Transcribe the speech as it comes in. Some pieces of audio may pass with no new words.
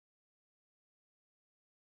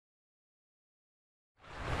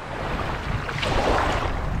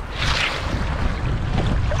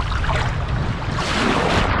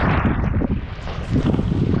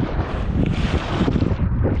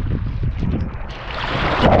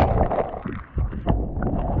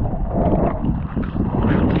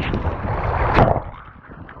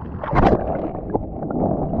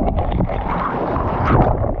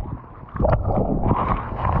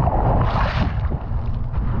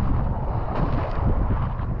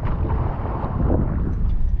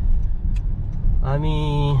हामी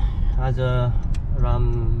आज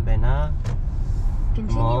रामबेना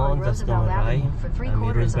म जसको राई हामी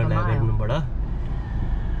रोजगार ल्यागरबाट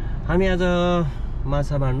हामी आज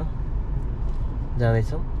माछा मार्न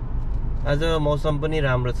जाँदैछौँ। आज मौसम पनि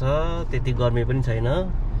राम्रो छ, त्यति गर्मी पनि छैन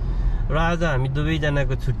र आज हामी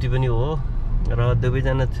दुवैजनाको छुट्टी पनि हो र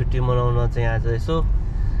दुवैजना छुट्टी मनाउन चाहिँ आज यसो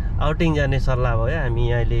आउटिङ जाने सल्लाह भयो। हामी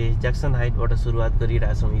अहिले ज्याक्सन हाइटबाट सुरुवात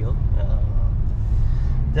गरिरहेछौँ। यो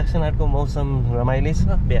ज्याक्सन हाइटको मौसम रमाइलो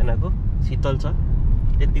छ, बिहानको शीतल छ,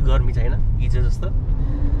 त्यति गर्मी छैन हिजो जस्तो।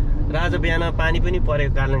 र आज बिहान पानी पनि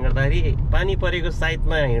परेको कारणले गर्दाखेरि पानी परेको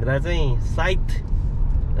साइडमा हिँड्दा चाहिँ सायद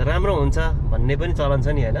राम्रो हुन्छ भन्ने पनि चलन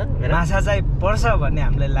छ नि, हैन? माछा चाहिँ पर्छ भन्ने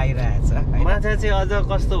हामीलाई लागिरहेको छ। माछा चाहिँ अझ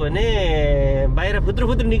कस्तो भने बाहिर फुत्रु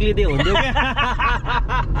फुत्रु निक्लिदिए हुन्थ्यो क्या।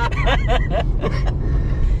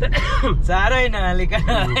 चारै नहालिकन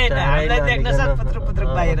हामीलाई देख्न सक्छ फुत्रु फुत्रु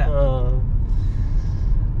बाहिर।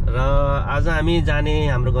 र आज हामी जाने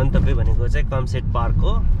हाम्रो गन्तव्य भनेको चाहिँ कमसेट पार्क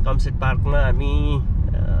हो। कमसेट पार्कमा हामी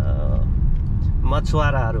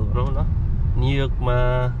मछुवाराहरू भनौँ न, न्युयोर्कमा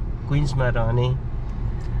क्विन्समा रहने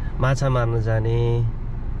माछा मार्न जाने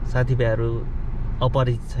साथीभाइहरू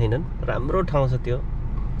अपरिचित छैनन्। राम्रो ठाउँ छ त्यो,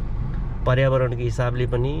 पर्यावरणको हिसाबले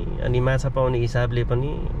पनि अनि माछा पाउने हिसाबले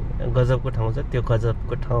पनि गजबको ठाउँ छ। त्यो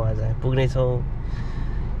गजबको ठाउँ आज पुग्नेछौँ।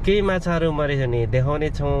 केही माछाहरू मरेछ भने देखाउने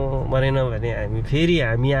छौँ, मरेन भने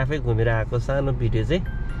हामी आफै घुमेर आएको सानो भिडियो चाहिँ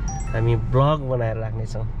हामी ब्लग बनाएर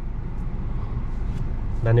राख्नेछौँ।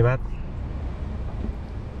 धन्यवाद।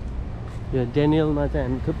 यो डेनियलमा चाहिँ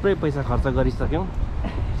हामी थुप्रै पैसा खर्च गरिसक्यौँ।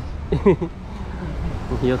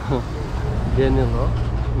 यो डेनियल हो,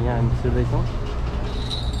 यहाँ हामी छिर्दैछौँ।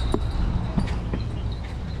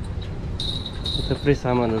 थुप्रै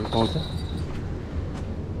सामानहरू पाउँछ।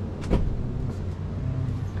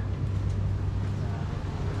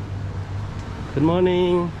 Good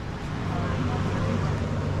morning.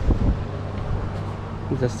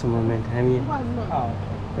 जस्ट मोमेन्ट हामी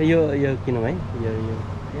यो किन भाइ यो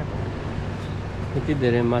यति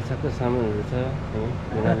धेरै माछाको सामानहरू छ,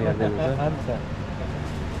 हेर्दैन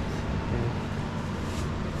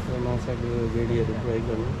माछाको गेडीहरू प्रयोग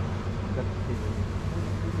गर्नु।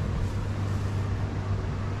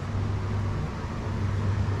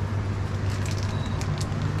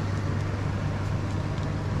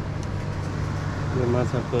 यो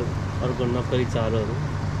माछाको अर्को नक्कली चारोहरू,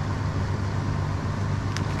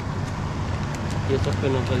 यो सबै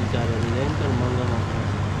नक्कली चारोहरू भयङ्कर महँगो माछा।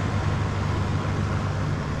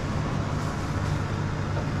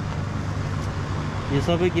 यो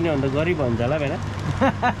सबै किन्यो भने त गरिब भन्छ होला भएन?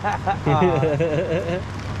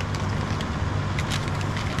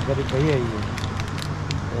 गरिब भइहाल्यो।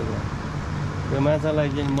 यो माछालाई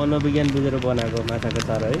चाहिँ मनोविज्ञान बुझेर बनाएको माछाको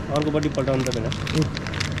चारो है, अर्कोपट्टि पल्टाउनु त भएन?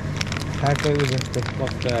 खाएकै जस्तो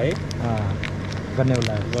पक्का है,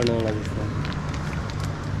 गर्नेवाला जस्तो।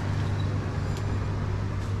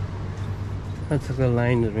 माछाको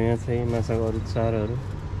लाइनहरू यहाँ चाहिँ माछाको अरू चारोहरू,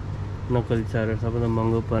 नक्कली चारोहरू सबभन्दा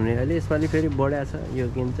महँगो पर्ने। अहिले यसपालि फेरि बढाएको छ, यो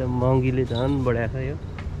किन्छ महँगीले झन् बढाएको छ।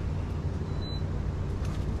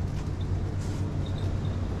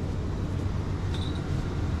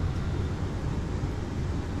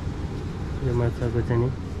 यो माछाको चाहिँ नि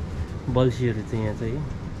बल्छीहरू चाहिँ यहाँ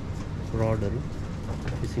चाहिँ रडहरू,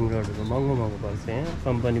 फिसिङ रडहरू महँगो पर्छ यहाँ।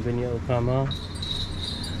 कम्पनी पनि ओकामा,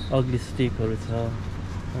 अग्ली स्टिकहरू छ।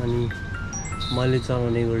 अनि मैले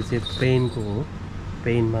चलाउने गरेको चाहिँ पेनको हो,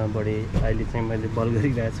 पेनमा बढी अहिले चाहिँ मैले बल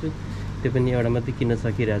गरिरहेको छु। त्यो पनि एउटा मात्रै किन्न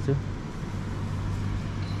सकिरहेको छु।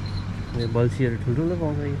 यो बल्छीहरू ठुल्ठुलो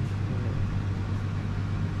पाउँछ। यो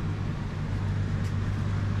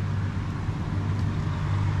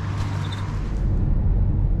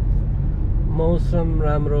मौसम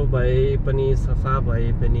राम्रो भए पनि, सफा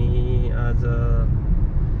भए पनि आज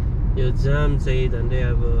यो जाम चाहिँ झन्डै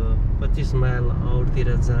अब 25 माइल आउटतिर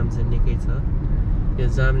जाम चाहिँ निकै छ। यो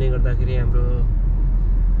जामले गर्दाखेरि हाम्रो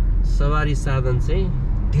सवारी साधन चाहिँ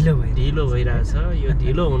ढिलो भइरहेछ। यो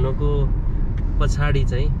ढिलो हुनुको पछाडि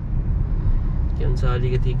चाहिँ के हुन्छ,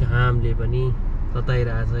 अलिकति घामले पनि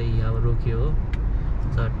तताइरहेछ। अब रोक्यो हो,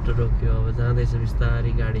 झट्ट रोक्यो। अब जाँदैछ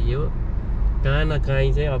बिस्तारै गाडी। यो कहाँ न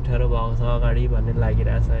कहीँ चाहिँ अप्ठ्यारो भएको छ अगाडि भन्ने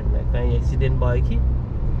लागिरहेछ हामीलाई। कहीँ एक्सिडेन्ट भयो कि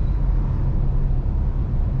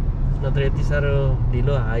नत्र यति साह्रो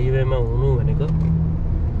ढिलो हाइवेमा हुनु भनेको।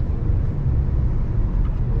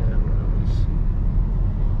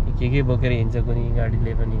 के बोकेर हिँड्छ कुनै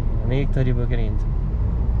गाडीले पनि, अनेक थरी बोकेर हिँड्छ।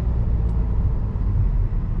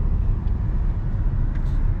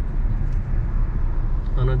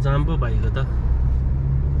 अनि जाम पो भइगयो त,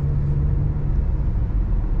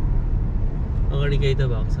 अगाडि केही त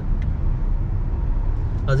भएको छ।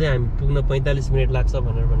 अझै हामी पुग्न 45 मिनट लाग्छ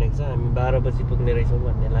भनेर भनेको छ। हामी 12 बजी पुग्ने रहेछौँ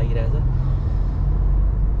भन्ने लागिरहेछ।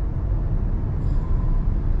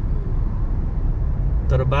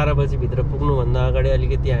 तर 12 बजीभित्र पुग्नुभन्दा अगाडि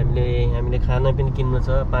अलिकति हामीले खाना पनि किन्नु छ,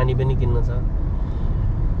 पानी पनि किन्नु छ।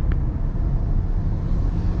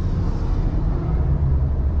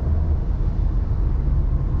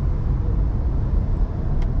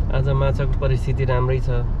 आज माछाको परिस्थिति राम्रै छ।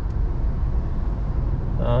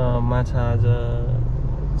 माछा आज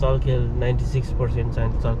चलखेल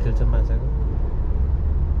 96% चलखेल छ माछाको।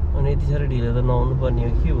 अनि यति साह्रो ढिलो त नहुनु पर्ने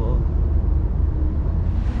हो, के हो।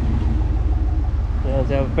 यहाँ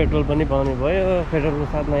चाहिँ अब पेट्रोल पनि पाउने भयो, पेट्रोलको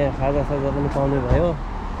साथमा यहाँ खाजा पनि पाउने भयो।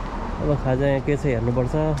 अब खाजा यहाँ के छ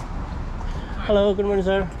हेर्नुपर्छ। Hello, good morning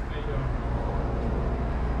sir.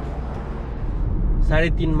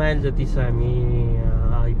 3.5 mile जति छ हामी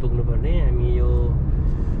आइपुग्नु पर्ने। हामी यो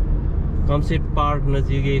कमसेट पार्क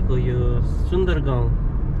नजिकैको यो सुन्दर गाउँ,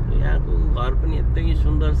 यहाँको घर पनि यति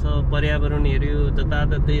सुन्दर छ। पर्यावरण हेऱ्यो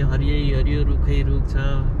जताततै हरियो रुखै रुख छ।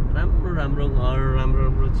 राम्रो घर,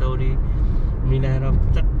 राम्रो चौरी मिलाएर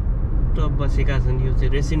चट्ट बसेका छन्। यो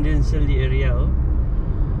चाहिँ रेसिडेन्सियल एरिया हो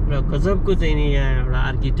र गजबको चाहिँ नि यहाँ एउटा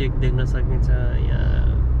आर्किटेक्ट देख्न सकिन्छ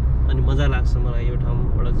यहाँ। अनि मजा लाग्छ मलाई यो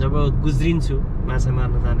ठाउँबाट जब गुज्रिन्छु माछा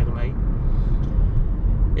मार्न जानको लागि।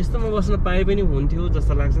 यस्तोमा बस्न पाए पनि हुन्थ्यो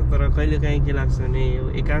जस्तो लाग्छ। तर कहिलेकाहीँ के लाग्छ भने यो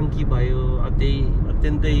एकाङ्की भयो,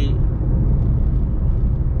 अत्यन्तै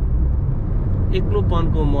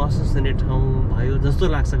एक्लोपनको महसुस हुने ठाउँ भयो जस्तो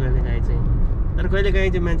लाग्छ कहिलेकाहीँ चाहिँ। तर कहिलेकाहीँ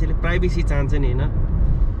चाहिँ मान्छेले प्राइभेसी चाहन्छ नि होइन।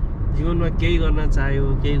 जीवनमा केही गर्न चाह्यो,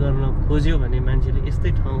 केही गर्न खोज्यो भने मान्छेले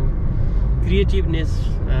यस्तै ठाउँ, क्रिएटिभनेस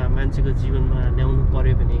मान्छेको जीवनमा ल्याउनु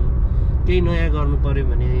पर्यो भने, केही नयाँ गर्नु पर्यो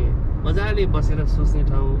भने मजाले बसेर सोच्ने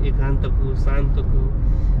ठाउँ, एकान्तको, शान्तको,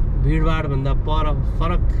 भिडभाडभन्दा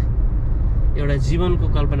फरक एउटा जीवनको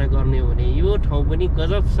कल्पना गर्ने हो भने यो ठाउँ पनि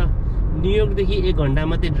गजब छ। न्युयोर्कदेखि 1 घन्टा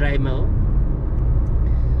मात्रै ड्राइभमा हो।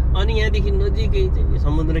 अनि यहाँदेखि नजिकै चाहिँ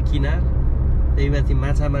समुद्र किनार, त्यही माथि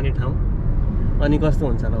माछा मार्ने ठाउँ। अनि कस्तो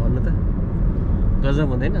हुन्छ होला भन्नु त, गजब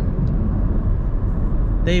हुँदैन?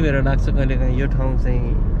 त्यही भएर लाग्छ कहिलेकाहीँ यो ठाउँ चाहिँ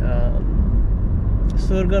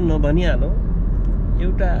स्वर्ग नभनिहालौँ,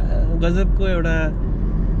 एउटा गजबको एउटा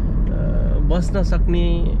बस्न सक्ने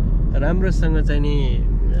राम्रोसँग चाहिँ नि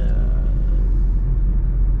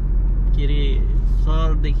के अरे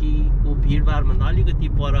सहरदेखिको भिडभाडभन्दा अलिकति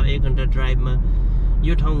पर 1 घन्टा ड्राइभमा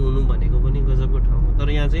यो ठाउँ हुनु भनेको पनि गजबको ठाउँ हो। तर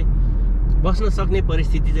यहाँ चाहिँ बस्न सक्ने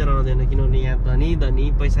परिस्थिति चाहिँ रहँदैन, किनभने यहाँ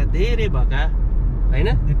धनी पैसा धेरै भएका होइन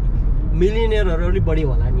मिलिनियरहरू अलिक बढी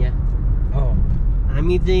होला नि यहाँ।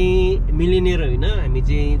 हामी चाहिँ मिलिनियर होइन, हामी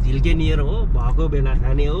चाहिँ झिल्केनियर हो। भएको बेला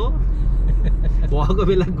खाने हो, भएको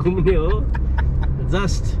बेला घुम्ने हो,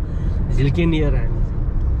 जस्ट झिल्केनियर हामी।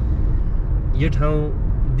 यो ठाउँ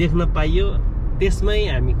देख्न पाइयो त्यसमै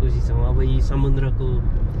हामी खुसी छौँ। अब यी समुद्रको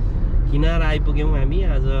किनार आइपुग्यौँ हामी।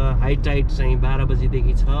 आज हाई टाइड चाहिँ 12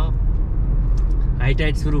 बजीदेखि छ। हाई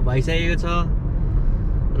टाइड सुरु भइसकेको छ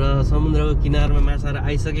र समुद्रको किनारमा माछाहरू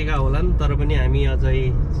आइसकेका होलान्। तर पनि हामी अझै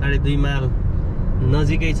 2.5 माइल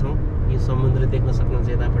नजिकै छौँ। यो समुद्र देख्न सक्नुहुन्छ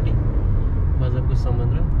यतापट्टि, गजबको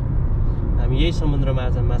समुद्र। हामी यही समुद्रमा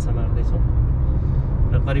आज माछा मार्दैछौँ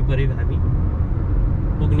र करिब हामी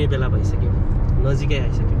पुग्ने बेला भइसक्यो, नजिकै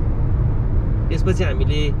आइसक्यो। त्यसपछि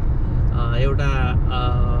हामीले एउटा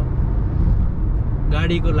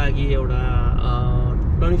गाडीको लागि एउटा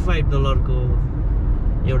 $25 को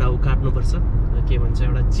एउटा काट्नुपर्छ, के भन्छ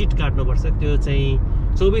एउटा चिट काट्नुपर्छ। त्यो चाहिँ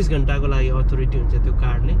 24 घन्टाको लागि अथोरिटी हुन्छ त्यो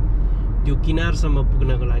कार्डले, त्यो किनारसम्म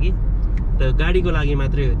पुग्नको लागि। त गाडीको लागि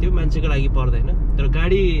मात्रै हो त्यो, मान्छेको लागि पर्दैन। तर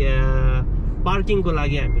गाडी पार्किङको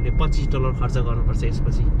लागि हामीले $25 खर्च गर्नुपर्छ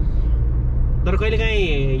यसपछि। तर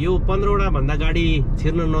कहिलेकाहीँ यो 15वटा भन्दा गाडी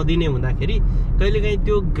छिर्न नदिने हुँदाखेरि कहिलेकाहीँ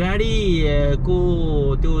त्यो गाडीको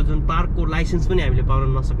त्यो जुन पार्कको लाइसेन्स पनि हामीले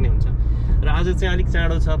पाउन नसक्ने हुन्छ। र आज चाहिँ अलिक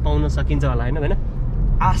चाँडो छ, पाउन सकिन्छ होला होइन?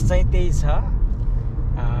 आश चाहिँ त्यही छ।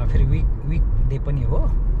 फेरि विक डे पनि हो,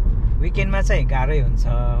 विकेन्डमा चाहिँ गाह्रै हुन्छ।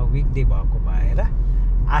 विक डे भएको भएर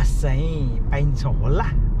आश चाहिँ पाइन्छ होला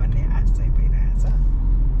भन्ने आश चाहिँ भइरहेछ।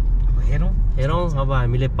 अब हेरौँ अब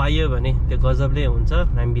हामीले पाइयो भने त्यो गजबले हुन्छ,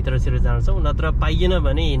 हामी भित्रतिर जान्छौँ। नत्र पाइएन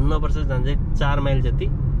भने हिँड्नुपर्छ झन्डै 4 माइल जति।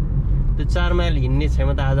 त्यो 4 माइल हिँड्ने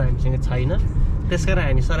क्षमता आज हामीसँग छैन, त्यसकारण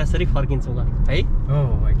हामी सरासरी फर्किन्छौँ घर है।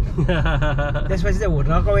 त्यसपछि चाहिँ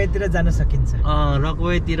रकवेतिर जान सकिन्छ।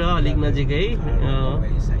 रकवेतिर अलिक नजिकै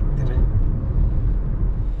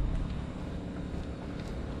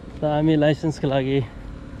त हामी लाइसेन्सको लागि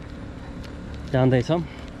जाँदैछौँ।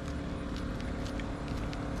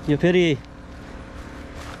 यो फेरि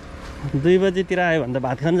 2 बजीतिर आयो भने त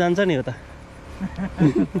भात खान जान्छ नि हो त।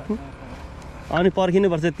 अनि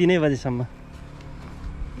पर्खिनुपर्छ 3 बजीसम्म।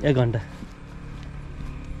 1 घन्टा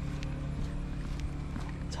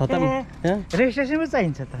छ त रेजिस्ट्रेसन पो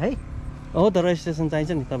चाहिन्छ त है हो त रेजिस्ट्रेसन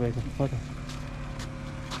चाहिन्छ नि तपाईँको हो त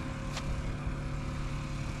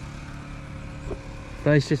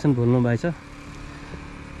रेजिस्ट्रेसन भुल्नु भएछ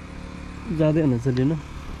जाँदै हुनुहुन्छ लिनु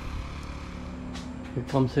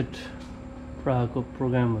कमसेट प्रागको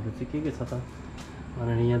प्रोग्रामहरू चाहिँ के छ त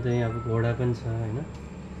भनेर यहाँ चाहिँ अब घोडा पनि छ होइन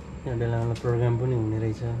यहाँ बेला बेला प्रोग्राम पनि हुने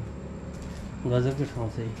रहेछ गजबको ठाउँ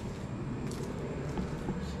चाहिँ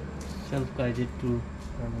सेल्फ गाइडेड टुर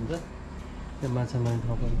हुन्छ यो माछा मार्ने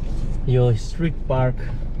ठाउँ पनि यो स्ट्रिट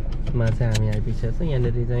पार्कमा चाहिँ हामी आइपुगेको छ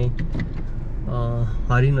यहाँनिर चाहिँ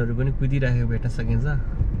हरिणहरू पनि कुदिराखेको भेट्न सकिन्छ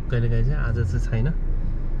कहिलेकाहीँ चाहिँ आज चाहिँ छैन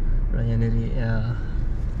र यहाँनिर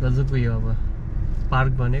गजबको यो अब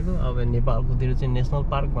पार्क भनेको अब नेपालकोतिर चाहिँ नेसनल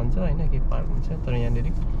पार्क भन्छ होइन के पार्क भन्छ तर यहाँनिर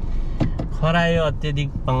खरायो अत्याधिक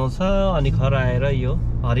पाउँछ अनि खराएर यो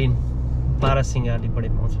हरिण बारासिङ्गा अलिक बढी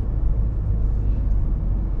पाउँछ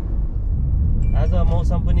आज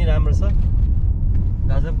मौसम पनि राम्रो छ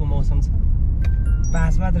गजबको मौसम छ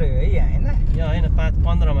 5 मात्रै हो है यहाँ होइन यहाँ होइन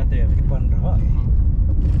 5-15 मात्रै हो 15 हो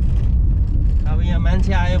अब यहाँ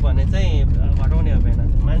मान्छे आयो भने चाहिँ घटाउने हो भएन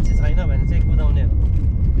मान्छे छैन भने चाहिँ कुदाउने हो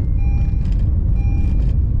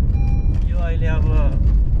यो अहिले अब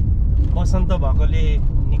बसन्त भएकोले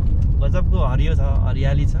गजबको हरियो छ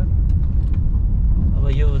हरियाली छ अब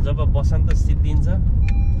यो जब बसन्त सिद्धिन्छ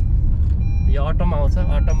यो अटम आउँछ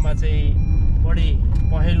अटममा चाहिँ बढी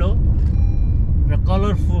पहेँलो र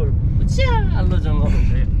कलरफुल उज्यालो जङ्गल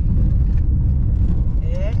हुन्छ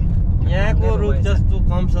यहाँको रुख जस्तो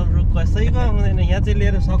कमसल रुख कसैको आउँदैन यहाँ चाहिँ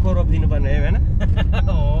लिएर सखो रोपिदिनु पर्ने है होइन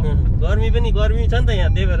गर्मी पनि गर्मी छ नि त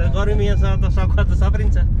यहाँ त्यही भएर गर्मी यहाँ छ त सखुवा त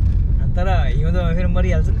सप्रिन्छ तर हिउँदोमा फेरि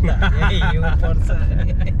मरिहाल्छ नि त हिउँ पर्छ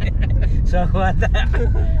सखुवा त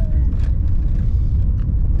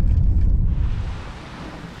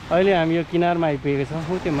अहिले हामी यो किनारमा आइपुगेको छौँ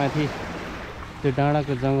हो त्यो माथि त्यो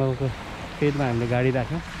डाँडाको जङ्गलको फेदमा हामीले गाडी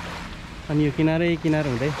राख्यौँ अनि यो किनारै किनार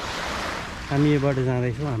हुँदै हामी योबाट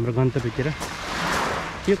जाँदैछौँ हाम्रो गन्तव्यतिर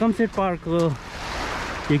यो कमसेट पार्कको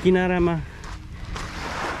यो किनारामा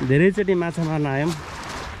धेरैचोटि माछा मार्न आयौँ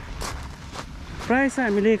प्रायः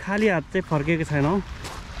हामीले खाली हात चाहिँ फर्केको छैनौँ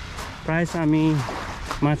प्रायः हामी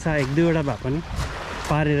माछा 1-2वटा भए पनि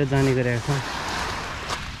पारेर जाने गरेका छौँ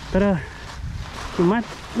तर त्यो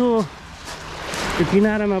माथिल्लो त्यो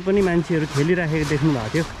किनारामा पनि मान्छेहरू खेलिराखेको देख्नु भएको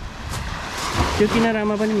थियो त्यो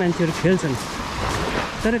किनारामा पनि मान्छेहरू खेल्छन्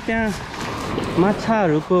तर त्यहाँ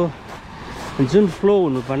माछाहरूको जुन फ्लो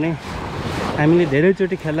हुनुपर्ने हामीले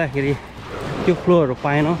धेरैचोटि खेल्दाखेरि त्यो फ्लोहरू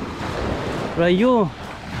पाएनौँ र यो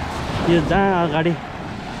जहाँ अगाडि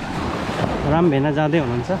रामभेना जाँदै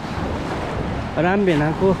हुनुहुन्छ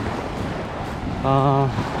रामभेनाको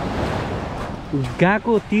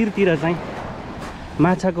गएको तीरतिर चाहिँ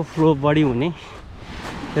माछाको फ्लो बढी हुने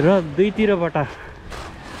र दुईतिरबाट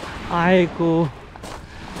आएको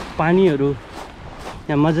पानीहरू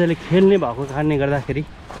यहाँ मजाले खेल्ने भएको कारणले गर्दाखेरि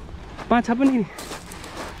माछा पनि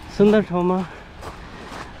सुन्दर ठाउँमा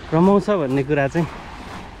रमाउँछ भन्ने कुरा चाहिँ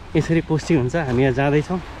यसरी पुष्टि हुन्छ हामी यहाँ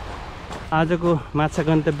जाँदैछौँ आजको माछा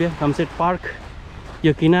गन्तव्य कमसेट पार्क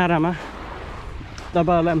यो किनारामा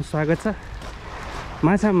तपाईँहरूलाई पनि स्वागत छ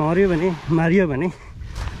माछा मारियो भने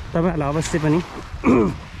तपाईँहरूलाई अवश्य पनि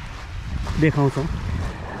देखाउँछौँ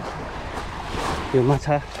यो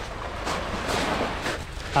माछा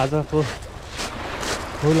आजको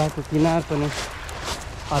खोलाको किनार पनि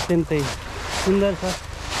अत्यन्तै सुन्दर छ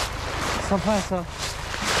सफा छ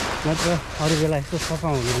नत्र अरू बेला यस्तो सफा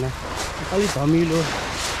हुँदैन अलिक धमिलो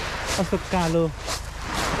कस्तो कालो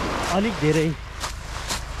अलिक धेरै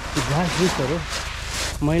घाँसफुसहरू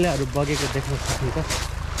मैलाहरू बगेको देख्न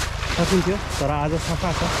सकिन्थ्यो तर आज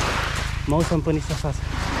सफा छ मौसम पनि सफा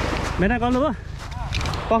छ मेरा गर्नुभयो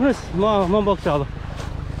पक्नुहोस् म बोक्छु अब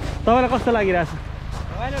तपाईँलाई कस्तो लागिरहेछ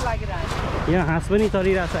यहाँ हाँस पनि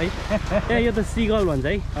चलिरहेछ है ए यो त सिगल भन्छ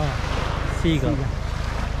है सिगल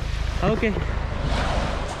ओके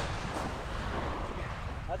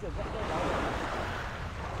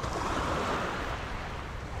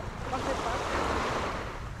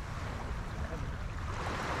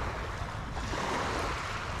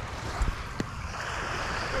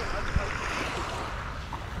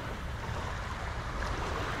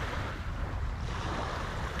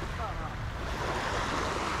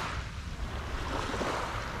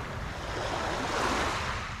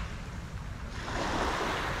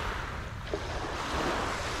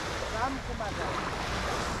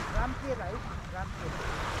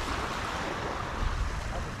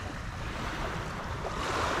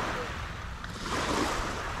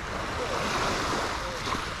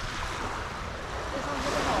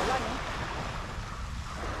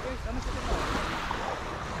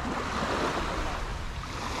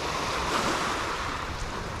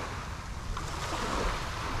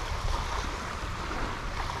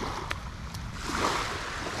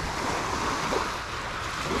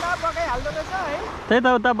बगाइहाल्दो रहेछ है। त्यही त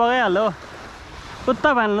उता बगाइहाल्यो उता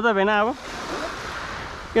भान्नु त भेना अब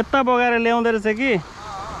यता बगाएर ल्याउँदो रहेछ कि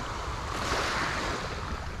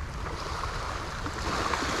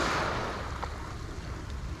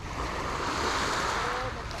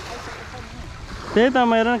त्यही त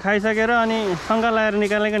मेरो खाइसकेर अनि शङ्का लगाएर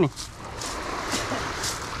निकालेको नि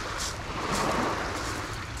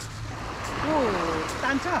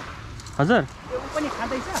तान्छ हजुर यो पनि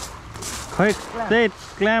खाँदैछ खै त्यही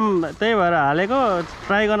क्ल्याम त्यही भएर हालेको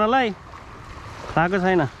ट्राई गर्नलाई खाएको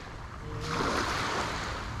छैन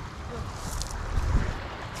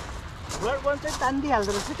ब्लड चाहिँ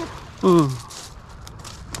तानिदिइहाल्दो रहेछ कि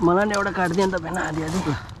मलाई नि एउटा काटिदियो नि त भेना आधी आधी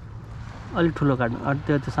अलिक ठुलो काट्नु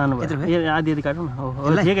त्यो त्यो सानो भयो ए आधी आधी काटौँ न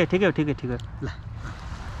हो ठिकै ठिकै हो ठिकै ठिकै ल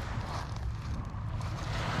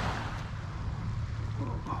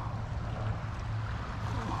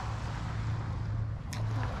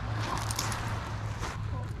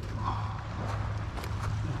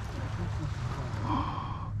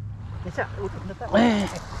ए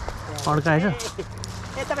अड्काएछ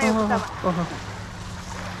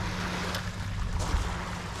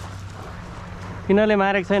तिनीहरूले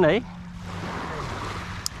मारेको छैन है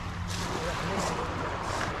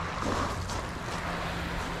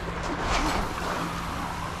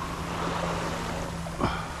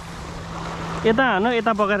यता हानु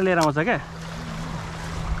यता पकाएर लिएर आउँछ क्या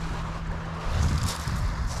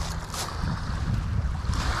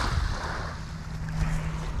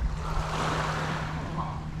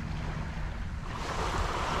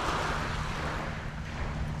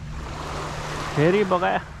फेरि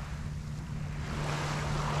बगायो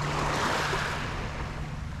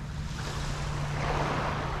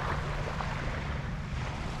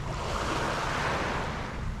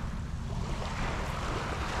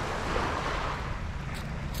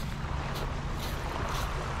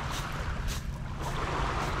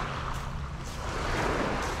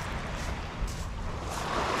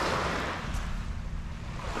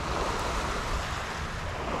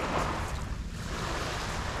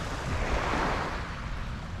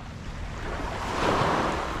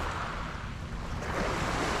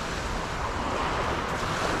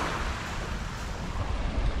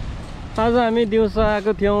आज हामी दिउँसो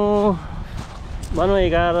आएको थियौँ भनौँ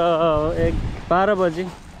 12 बजी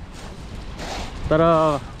तर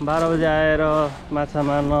 12 बजी आएर माछा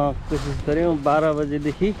मार्न कोसिस गऱ्यौँ 12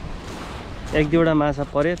 बजीदेखि 1-2वटा माछा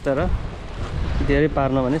पर्यो तर धेरै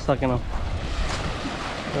पार्न भने सकेनौँ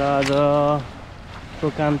र आजको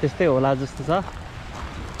काम त्यस्तै होला जस्तो छ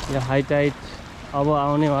यो हाई टाइड अब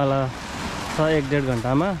आउनेवाला छ 1-1.5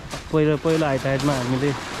 घन्टामा पहिलो हाई टाइडमा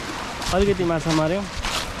हामीले अलिकति माछा मार्यौँ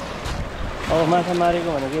अब माछा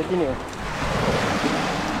मारेको भनेको यति नै हो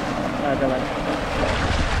आजमा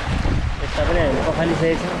यता पनि हामी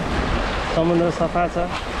पखालिसकेको छ समुद्र सफा छ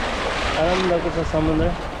आनन्दको छ समुद्र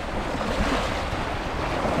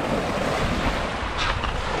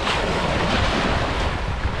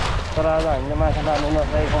तर आज हामीले माछा मार्नु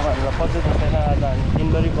नसकेको हामीलाई पत्तो छैन आज हामी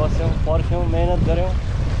दिनभरि बस्यौँ पर्ख्यौँ मेहनत गऱ्यौँ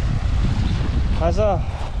खास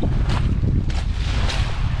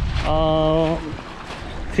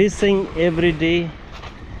फिसिङ एभ्री डे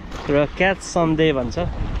र क्याच सन्डे भन्छ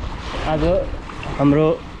आज हाम्रो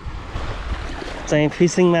चाहिँ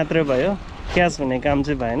फिसिङ मात्रै भयो क्याच भन्ने काम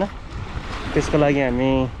चाहिँ भएन त्यसको लागि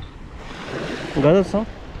हामी गजब छौँ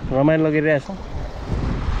रमाइलो गरिरहेछौँ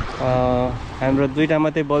हाम्रो 2टा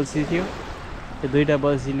मात्रै बल्छी थियो त्यो 2टा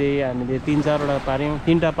बल्छीले हामीले 3-4वटा पार्यौँ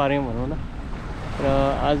 3टा पार्यौँ भनौँ न र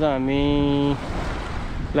आज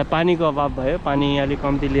हामीलाई पानीको अभाव भयो पानी अलिक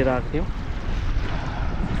कम्ती लिएर आएको थियौँ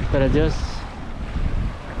तर जस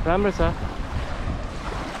राम्रो छ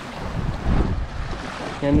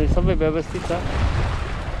यहाँनिर सबै व्यवस्थित छ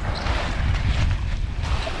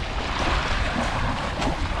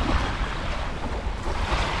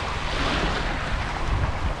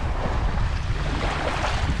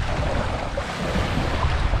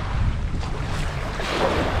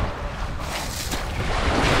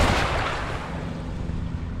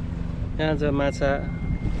यहाँ जो माछा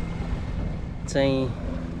चाहिँ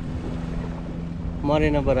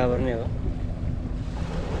मरेन बराबर नै हो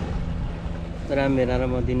रामभेडा र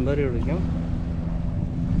म दिनभरि रुक्यौँ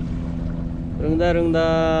रुङ्दा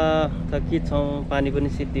थकित छौँ पानी पनि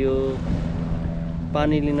सिद्धियो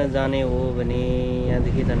पानी लिन जाने हो भने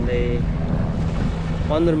यहाँदेखि झन्डै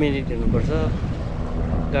 15 मिनट हिँड्नुपर्छ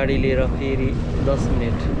गाडी लिएर फेरि 10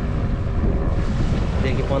 मिनटदेखि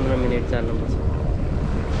 15 मिनट जानुपर्छ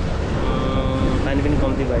पानी पनि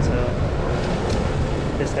कम्ती भएछ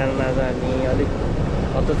त्यसकारण आज हामी अलिक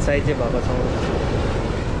हतोत्साहित चाहिँ भएको छौँ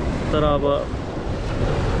तर अब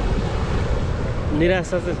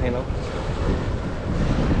निराशा चाहिँ छैनौँ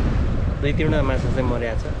 2-3वटा माछा चाहिँ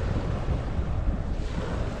मरेको छ।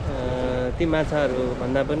 ती माछाहरू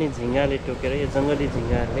भन्दा पनि झिँगाले टोकेर, यो जङ्गली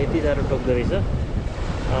झिँगाहरूले यति साह्रो टोक्दो रहेछ,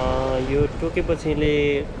 यो टोकेपछिले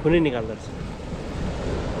खुनै निकाल्दो रहेछ।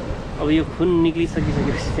 अब यो खुन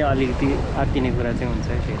निक्लिसकिसकेपछि चाहिँ अलिकति आत्तिने कुरा चाहिँ हुन्छ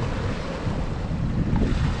है।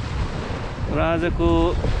 र आजको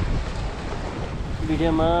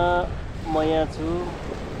भिडियोमा म यहाँ छु,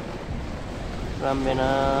 रामबेना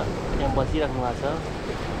यहाँ बसिराख्नु भएको छ,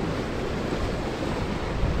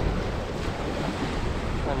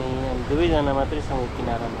 अनि हामी दुवैजना मात्रै छौँ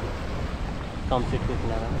किनारामा, कम्सेटको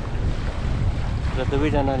किनारामा। र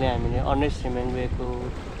दुवैजनाले हामीले अर्नेस्ट हेमिङ्वेको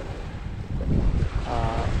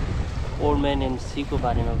ओल्ड म्यान एन्ड सीको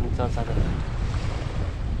बारेमा पनि चर्चा गऱ्यौँ।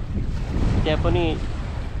 त्यहाँ पनि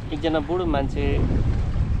एकजना बुढो मान्छे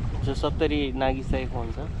जो 70 नागिसकेको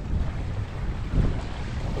हुन्छ,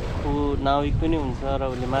 ऊ नाविक पनि हुन्छ र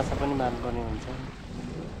उसले माछा पनि मार्नुपर्ने हुन्छ,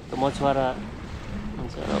 त मछुवारा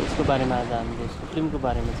हुन्छ। र उसको बारेमा आज हामीले उसको फिल्मको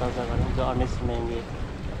बारेमा चर्चा गऱ्यौँ, जो अर्नेस्ट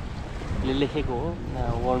हेमिङ्वेले लेखेको हो,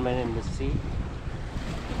 old man and the C.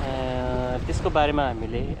 त्यसको बारेमा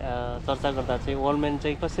हामीले चर्चा गर्दा चाहिँ ओल्ड म्यान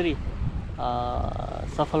चाहिँ कसरी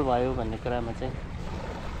सफल भयो भन्ने कुरामा चाहिँ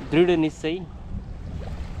दृढ निश्चय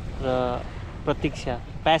र प्रतीक्षा,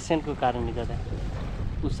 प्यासनको कारणले गर्दा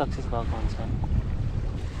ऊ सक्सेस भएको हुन्छ।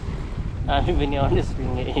 हामी पनि अर्नेस्ट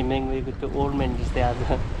हेमिङ्वेको त्यो ओल्ड म्यान जस्तै आज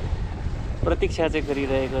प्रतीक्षा चाहिँ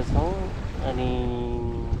गरिरहेको छौँ, अनि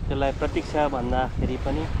त्यसलाई प्रतीक्षा भन्दाखेरि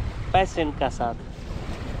पनि प्यासनका साथ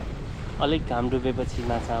अलिक घाम डुबेपछि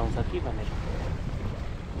माछा आउँछ कि भनेर,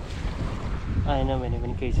 आएन भने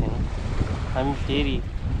पनि केही छैन। हामी फेरि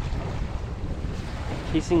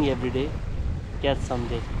fishing every day catch some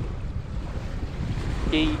day,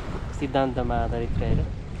 केही सिद्धान्तमा आधारित रहेर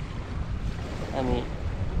हामी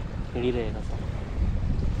हिँडिरहेका छौँ।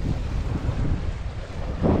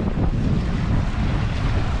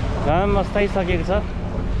 घाम अस्ताइसकेको छ,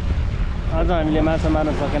 आज हामीले माछा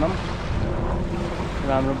मार्न सकेनौँ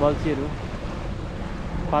र हाम्रो बल्छीहरू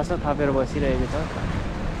फासा थापेर बसिरहेको छ।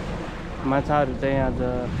 माछाहरू चाहिँ आज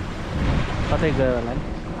कतै गयो होला नि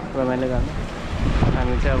रमाइलो गर्न।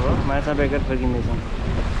 हामी चाहिँ अब माछा बेगर फर्किँदैछौँ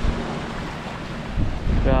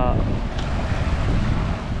र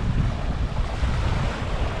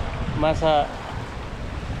माछा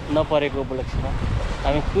नपरेको उपलक्ष्यमा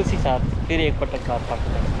हामी खुसी साथ फेरि एकपटक घर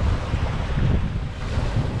फर्किँदैछौँ।